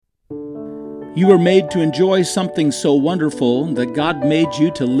You were made to enjoy something so wonderful that God made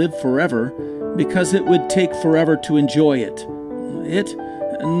you to live forever because it would take forever to enjoy it.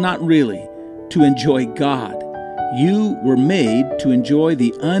 Not really, to enjoy God. You were made to enjoy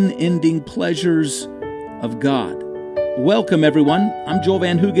the unending pleasures of God. Welcome, everyone. I'm Joel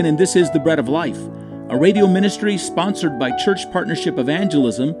Van Hoogen, and this is The Bread of Life, a radio ministry sponsored by Church Partnership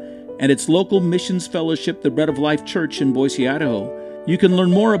Evangelism and its local missions fellowship, The Bread of Life Church in Boise, Idaho. You can learn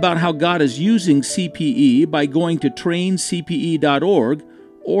more about how God is using CPE by going to traincpe.org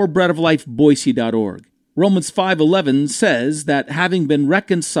or breadoflifeboise.org. Romans 5:11 says that having been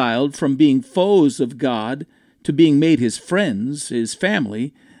reconciled from being foes of God to being made His friends, His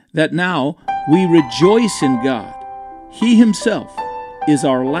family, that now we rejoice in God. He Himself is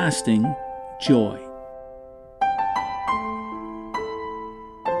our lasting joy.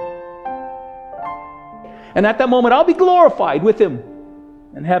 And at that moment, I'll be glorified with Him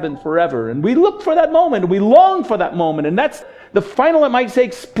in heaven forever. And we look for that moment, we long for that moment, and that's the final, I might say,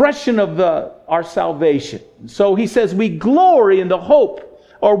 expression of our salvation. So he says we glory in the hope,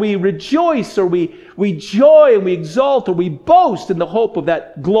 or we rejoice, or we joy, and we exalt, or we boast in the hope of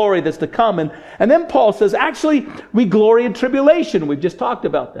that glory that's to come. And then Paul says, actually, we glory in tribulation. We've just talked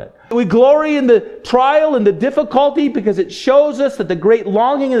about that. We glory in the trial and the difficulty because it shows us that the great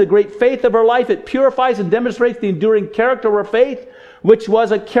longing and the great faith of our life, it purifies and demonstrates the enduring character of our faith, which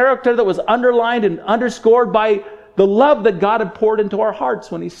was a character that was underlined and underscored by the love that God had poured into our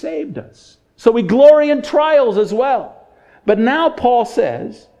hearts when He saved us. So we glory in trials as well. But now Paul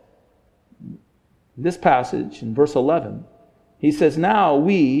says, in this passage in verse 11, he says, now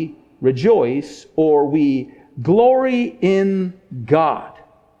we rejoice, or we glory in God.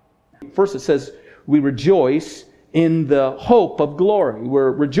 First it says we rejoice in the hope of glory.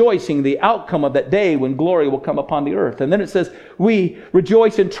 We're rejoicing the outcome of that day when glory will come upon the earth. And then it says we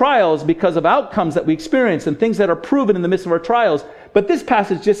rejoice in trials because of outcomes that we experience and things that are proven in the midst of our trials. But this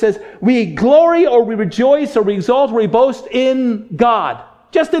passage just says we glory, or we rejoice, or we exalt, or we boast in God.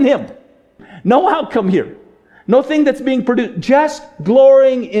 Just in Him. No outcome here. No thing that's being produced. Just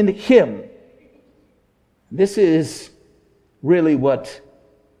glorying in Him. This is really what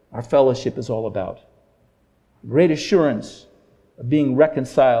our fellowship is all about. Great assurance of being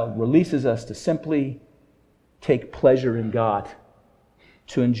reconciled releases us to simply take pleasure in God,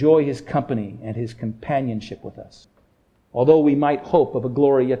 to enjoy His company and His companionship with us. Although we might hope of a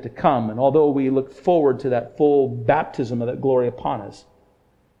glory yet to come, and although we look forward to that full baptism of that glory upon us,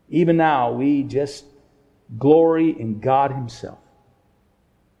 even now we just glory in God Himself.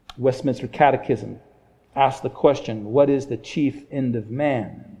 Westminster Catechism asks the question, what is the chief end of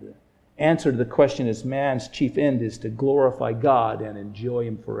man? Answer to the question is, man's chief end is to glorify God and enjoy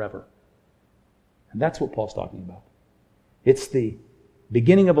Him forever. And that's what Paul's talking about. It's the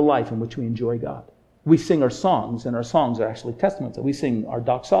beginning of a life in which we enjoy God. We sing our songs, and our songs are actually testaments. We sing our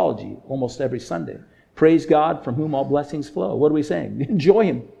doxology almost every Sunday. Praise God from whom all blessings flow. What are we saying? Enjoy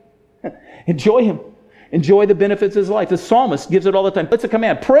Him. Enjoy Him. Enjoy the benefits of His life. The psalmist gives it all the time. It's a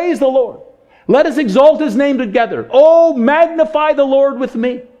command. Praise the Lord. Let us exalt His name together. Oh, magnify the Lord with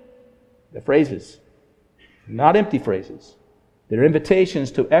me. The phrases, not empty phrases. They're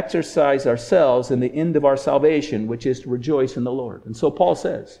invitations to exercise ourselves in the end of our salvation, which is to rejoice in the Lord. And so Paul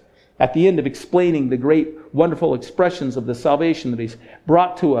says, at the end of explaining the great, wonderful expressions of the salvation that He's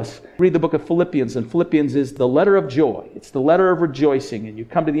brought to us, read the book of Philippians, and Philippians is the letter of joy. It's the letter of rejoicing. And you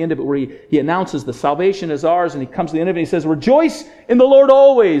come to the end of it where he announces the salvation is ours, and he comes to the end of it and he says, rejoice in the Lord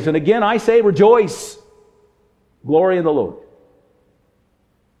always. And again, I say rejoice. Glory in the Lord.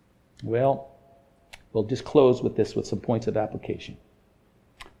 Well, we'll just close with this, with some points of application.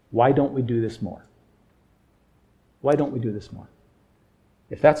 Why don't we do this more? Why don't we do this more?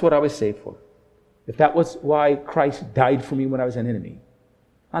 If that's what I was saved for, if that was why Christ died for me when I was an enemy,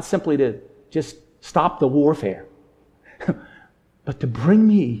 not simply to just stop the warfare, but to bring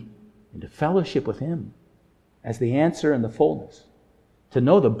me into fellowship with Him as the answer and the fullness, to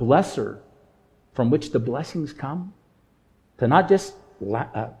know the blesser from which the blessings come, to not just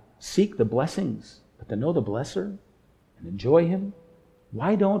seek the blessings, but to know the blesser and enjoy Him.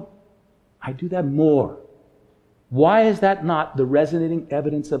 Why don't I do that more? Why is that not the resonating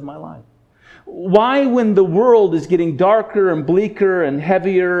evidence of my life? Why, when the world is getting darker and bleaker and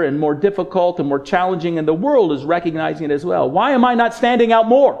heavier and more difficult and more challenging, and the world is recognizing it as well, why am I not standing out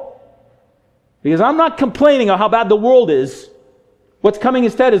more? Because I'm not complaining of how bad the world is. What's coming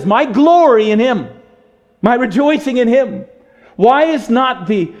instead is my glory in Him, my rejoicing in Him. Why is not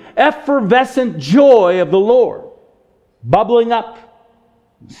the effervescent joy of the Lord bubbling up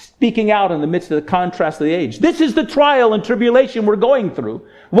speaking out in the midst of the contrast of the age. This is the trial and tribulation we're going through.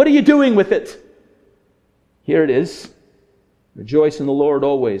 What are you doing with it? Here it is. Rejoice in the Lord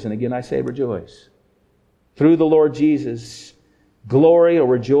always. And again I say rejoice. Through the Lord Jesus, glory or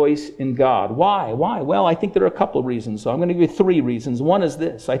rejoice in God. Why? Well, I think there are a couple of reasons. So I'm going to give you 3 reasons. One is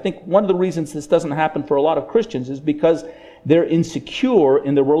this. I think one of the reasons this doesn't happen for a lot of Christians is because they're insecure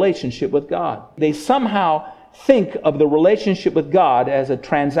in their relationship with God. They somehow think of the relationship with God as a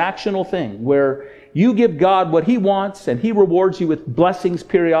transactional thing where you give God what He wants and He rewards you with blessings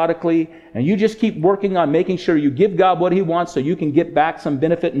periodically, and you just keep working on making sure you give God what He wants so you can get back some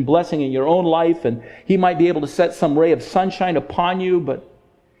benefit and blessing in your own life, and He might be able to set some ray of sunshine upon you. But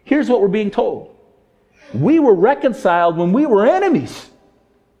here's what we're being told. We were reconciled when we were enemies,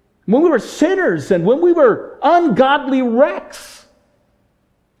 when we were sinners, and when we were ungodly wrecks.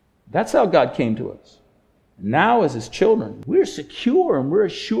 That's how God came to us. Now, as His children, we're secure and we're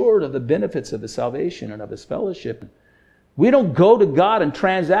assured of the benefits of His salvation and of His fellowship. We don't go to God and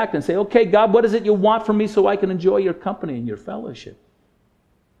transact and say, okay, God, what is it you want from me so I can enjoy your company and your fellowship?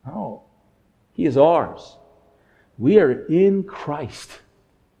 No. He is ours. We are in Christ.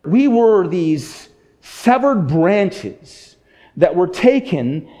 We were these severed branches that were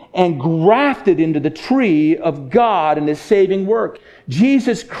taken and grafted into the tree of God and His saving work.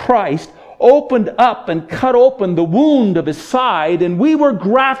 Jesus Christ opened up and cut open the wound of His side, and we were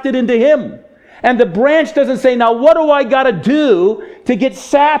grafted into Him. And the branch doesn't say, now what do I got to do to get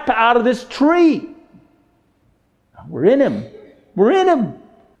sap out of this tree? We're in Him. We're in Him.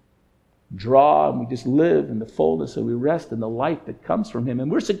 Draw, and we just live in the fullness, so we rest in the life that comes from Him,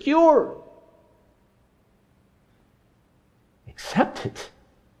 and we're secure. Accept it.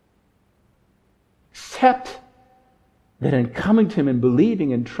 Accept that in coming to Him and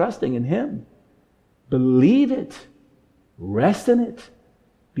believing and trusting in Him, believe it, rest in it,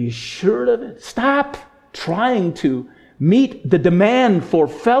 be assured of it. Stop trying to meet the demand for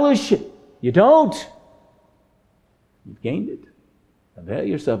fellowship. You don't. You've gained it. Avail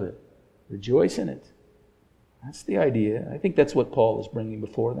yourself of it. Rejoice in it. That's the idea. I think that's what Paul is bringing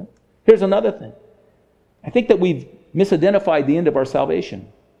before them. Here's another thing. I think that we've misidentified the end of our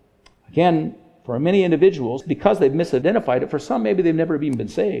salvation. Again, for many individuals, because they've misidentified it, for some maybe they've never even been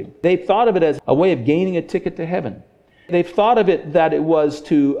saved. They've thought of it as a way of gaining a ticket to heaven. They've thought of it that it was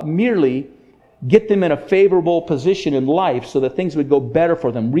to merely get them in a favorable position in life so that things would go better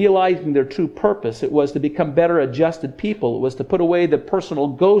for them, realizing their true purpose. It was to become better adjusted people. It was to put away the personal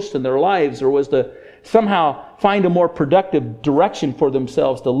ghost in their lives, or was to somehow find a more productive direction for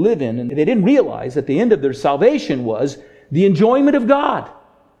themselves to live in. And they didn't realize that the end of their salvation was the enjoyment of God.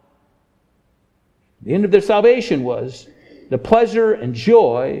 The end of their salvation was the pleasure and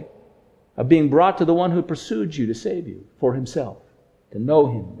joy of being brought to the one who pursued you to save you for Himself, to know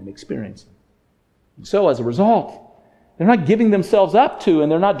Him and experience Him. And so as a result, they're not giving themselves up to,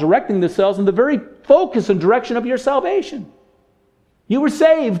 and they're not directing themselves in the very focus and direction of your salvation. You were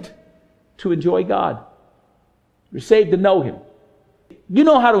saved to enjoy God. You're saved to know Him. You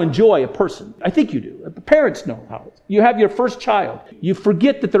know how to enjoy a person. I think you do. Parents know how. You have your first child. You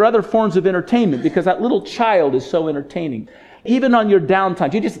forget that there are other forms of entertainment because that little child is so entertaining. Even on your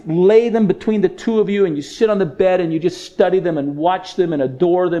downtime, you just lay them between the two of you and you sit on the bed and you just study them and watch them and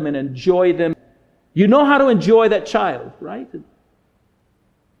adore them and enjoy them. You know how to enjoy that child, right? In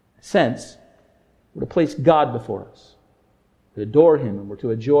a sense, we're to place God before us, to adore Him, and we're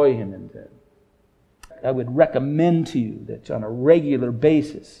to enjoy Him. And I would recommend to you that on a regular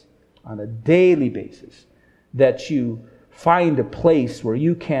basis, on a daily basis, that you find a place where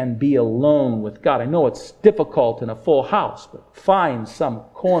you can be alone with God. I know it's difficult in a full house, but find some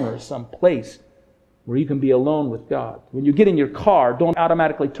corner, some place where you can be alone with God. When you get in your car, don't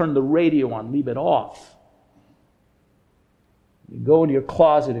automatically turn the radio on. Leave it off. You go into your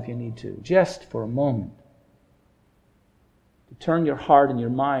closet if you need to, just for a moment. To turn your heart and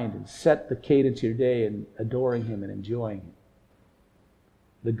your mind and set the cadence of your day in adoring Him and enjoying Him.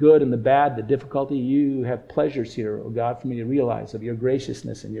 The good and the bad, the difficulty, you have pleasures here, O God, for me to realize of your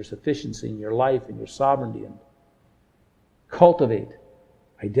graciousness and your sufficiency in your life and your sovereignty. And cultivate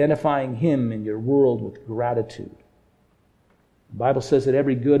identifying Him in your world with gratitude. The Bible says that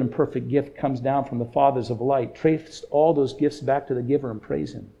every good and perfect gift comes down from the fathers of light. Trace all those gifts back to the giver and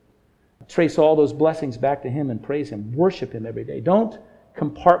praise Him. Trace all those blessings back to Him and praise Him. Worship Him every day. Don't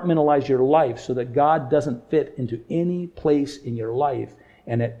compartmentalize your life so that God doesn't fit into any place in your life.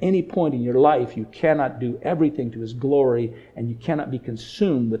 And at any point in your life, you cannot do everything to His glory, and you cannot be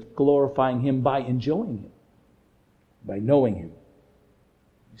consumed with glorifying Him by enjoying Him, by knowing Him.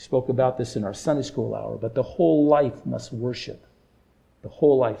 We spoke about this in our Sunday school hour, but the whole life must worship. The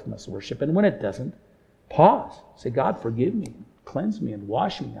whole life must worship. And when it doesn't, pause. Say, God, forgive me, cleanse me, and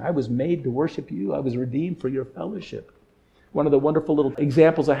wash me. I was made to worship you. I was redeemed for your fellowship. One of the wonderful little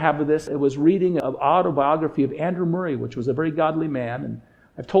examples I have of this, it was reading an autobiography of Andrew Murray, which was a very godly man. And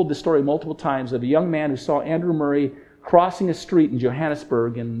I've told this story multiple times of a young man who saw Andrew Murray crossing a street in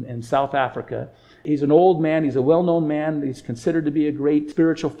Johannesburg in South Africa. He's an old man. He's a well-known man. He's considered to be a great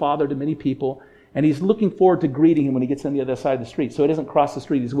spiritual father to many people. And he's looking forward to greeting him when he gets on the other side of the street. So he doesn't cross the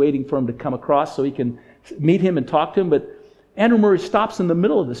street. He's waiting for him to come across so he can meet him and talk to him. But Andrew Murray stops in the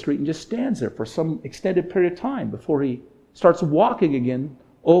middle of the street and just stands there for some extended period of time before he starts walking again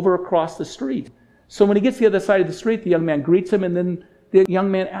over across the street. So when he gets to the other side of the street, the young man greets him, and then the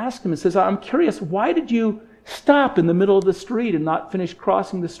young man asks him and says, I'm curious, why did you stop in the middle of the street and not finish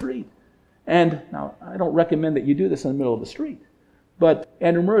crossing the street? And now, I don't recommend that you do this in the middle of the street. But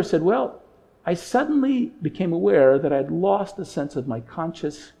Andrew Murray said, well, I suddenly became aware that I had lost a sense of my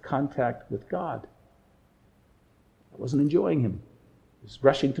conscious contact with God. I wasn't enjoying him. I was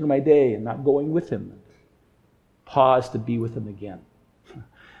rushing through my day and not going with him. Pause to be with him again.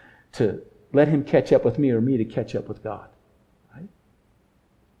 To let him catch up with me or me to catch up with God. Right?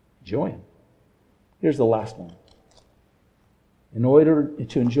 Enjoy him. Here's the last one. In order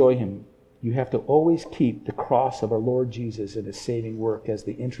to enjoy him, you have to always keep the cross of our Lord Jesus and his saving work as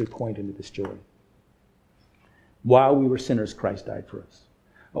the entry point into this joy. While we were sinners, Christ died for us.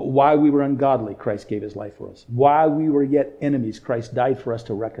 While we were ungodly, Christ gave his life for us. While we were yet enemies, Christ died for us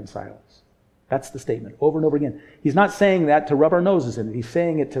to reconcile us. That's the statement, over and over again. He's not saying that to rub our noses in it. He's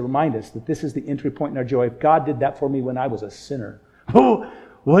saying it to remind us that this is the entry point in our joy. If God did that for me when I was a sinner,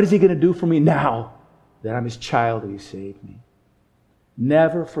 what is he going to do for me now that I'm his child and he saved me?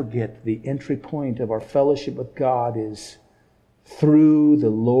 Never forget the entry point of our fellowship with God is through the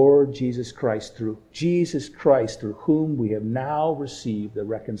Lord Jesus Christ, through whom we have now received the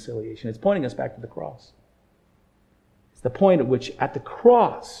reconciliation. It's pointing us back to the cross. It's the point at which, at the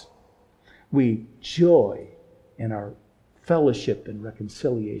cross, we joy in our fellowship and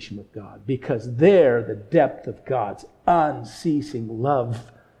reconciliation with God, because there the depth of God's unceasing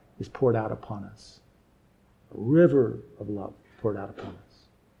love is poured out upon us. A river of love poured out upon us.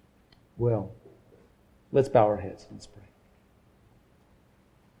 Well, let's bow our heads and let's pray.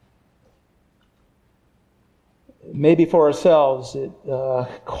 Maybe for ourselves it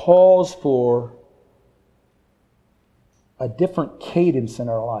calls for a different cadence in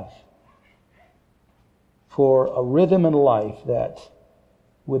our life, for a rhythm in life that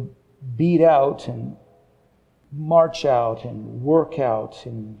would beat out and march out and work out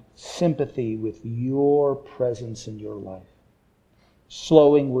in sympathy with your presence in your life.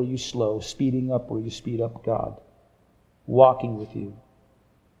 Slowing where you slow, speeding up where you speed up, God. Walking with you,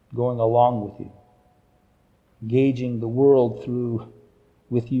 going along with you. Gauging the world through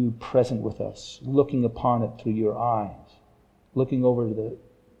with you present with us, looking upon it through your eyes, looking over the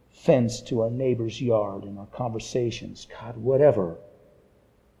fence to our neighbor's yard in our conversations, God, whatever,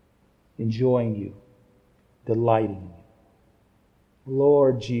 enjoying you, delighting in you.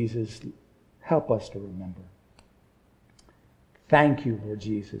 Lord Jesus, help us to remember. Thank you, Lord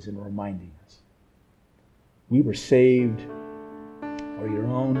Jesus, in reminding us. We were saved for your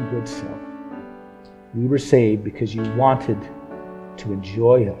own good self. We were saved because you wanted to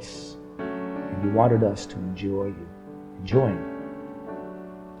enjoy us, and you wanted us to enjoy you, enjoying you.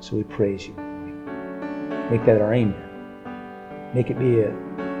 So we praise you. Make that our aim.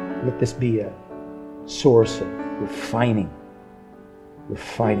 Let this be a source of refining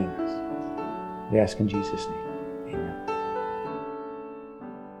us. We ask in Jesus' name. Amen.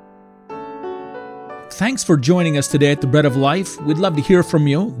 Thanks for joining us today at the Bread of Life. We'd love to hear from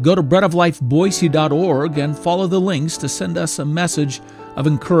you. Go to breadoflifeboise.org and follow the links to send us a message of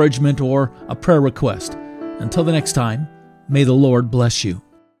encouragement or a prayer request. Until the next time, may the Lord bless you.